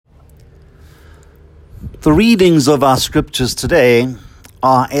The readings of our scriptures today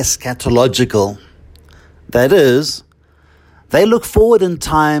are eschatological. That is, they look forward in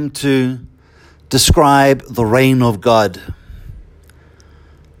time to describe the reign of God.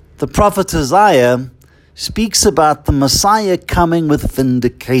 The prophet Isaiah speaks about the Messiah coming with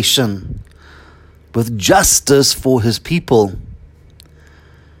vindication, with justice for his people.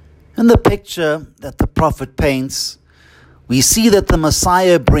 In the picture that the prophet paints, we see that the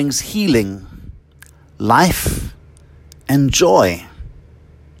Messiah brings healing, life, and joy.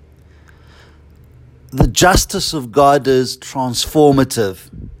 The justice of God is transformative.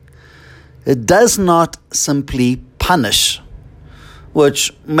 It does not simply punish,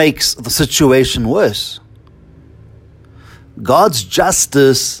 which makes the situation worse. God's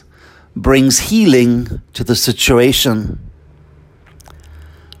justice brings healing to the situation.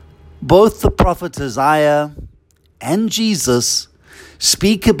 Both the prophet Isaiah and Jesus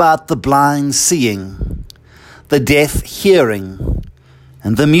speak about the blind seeing, the deaf hearing,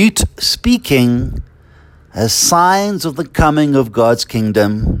 and the mute speaking as signs of the coming of God's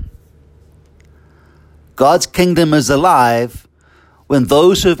kingdom. God's kingdom is alive when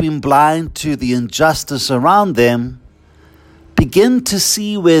those who have been blind to the injustice around them begin to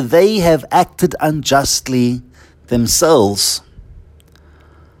see where they have acted unjustly themselves.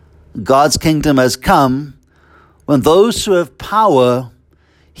 God's kingdom has come when those who have power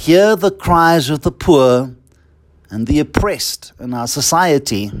hear the cries of the poor and the oppressed in our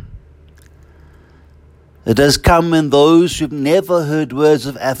society. It has come when those who've never heard words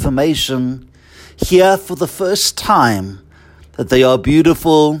of affirmation hear for the first time that they are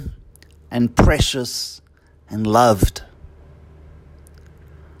beautiful and precious and loved.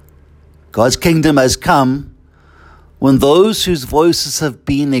 God's kingdom has come when those whose voices have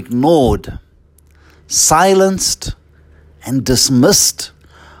been ignored, silenced, and dismissed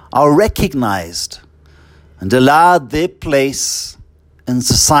are recognized and allowed their place in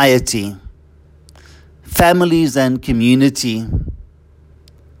society, families, and community.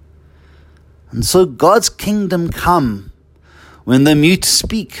 And so God's kingdom come when the mute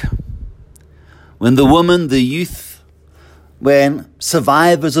speak, when the woman, the youth, when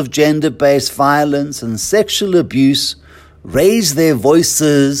survivors of gender-based violence and sexual abuse raise their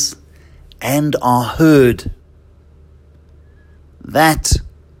voices and are heard. That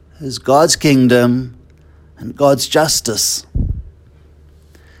is God's kingdom and God's justice.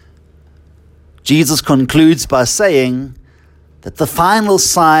 Jesus concludes by saying that the final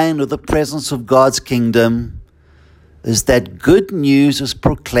sign of the presence of God's kingdom is that good news is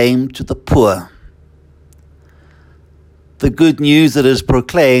proclaimed to the poor. The good news that is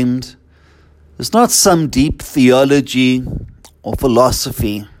proclaimed is not some deep theology or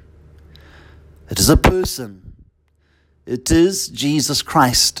philosophy. It is a person. It is Jesus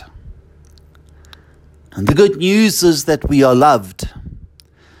Christ. And the good news is that we are loved,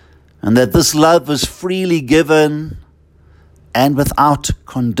 and that this love is freely given and without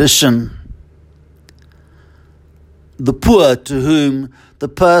condition. The poor to whom the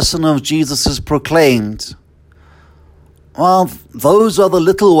person of Jesus is proclaimed, well, those are the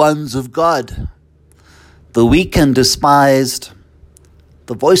little ones of God, the weak and despised,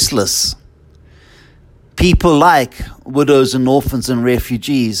 the voiceless, people like widows and orphans and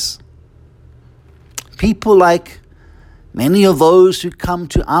refugees, people like many of those who come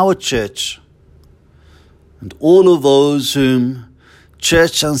to our church, and all of those whom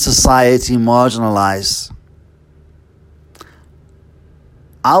church and society marginalize.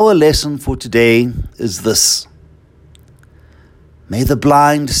 Our lesson for today is this: may the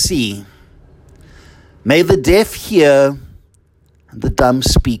blind see, may the deaf hear, and the dumb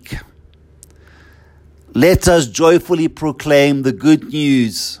speak. Let us joyfully proclaim the good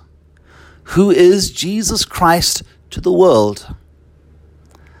news, who is Jesus Christ, to the world.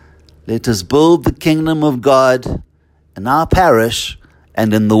 Let us build the kingdom of God in our parish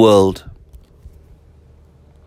and in the world.